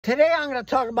Today I'm going to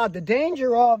talk about the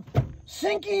danger of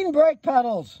sinking brake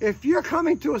pedals. If you're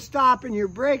coming to a stop and your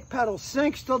brake pedal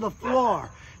sinks to the floor,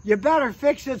 you better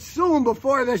fix it soon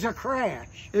before there's a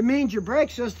crash. It means your brake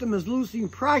system is losing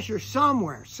pressure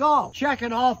somewhere. So check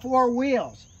in all four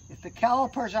wheels. If the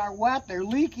calipers are wet, they're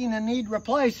leaking and need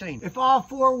replacing. If all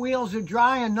four wheels are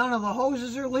dry and none of the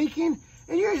hoses are leaking,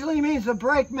 it usually means the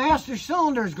brake master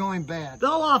cylinder is going bad.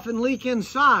 They'll often leak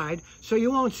inside, so you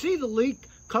won't see the leak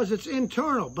because it's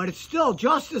internal, but it's still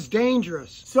just as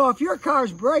dangerous. So if your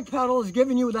car's brake pedal is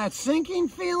giving you that sinking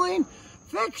feeling,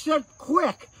 fix it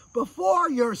quick before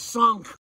you're sunk.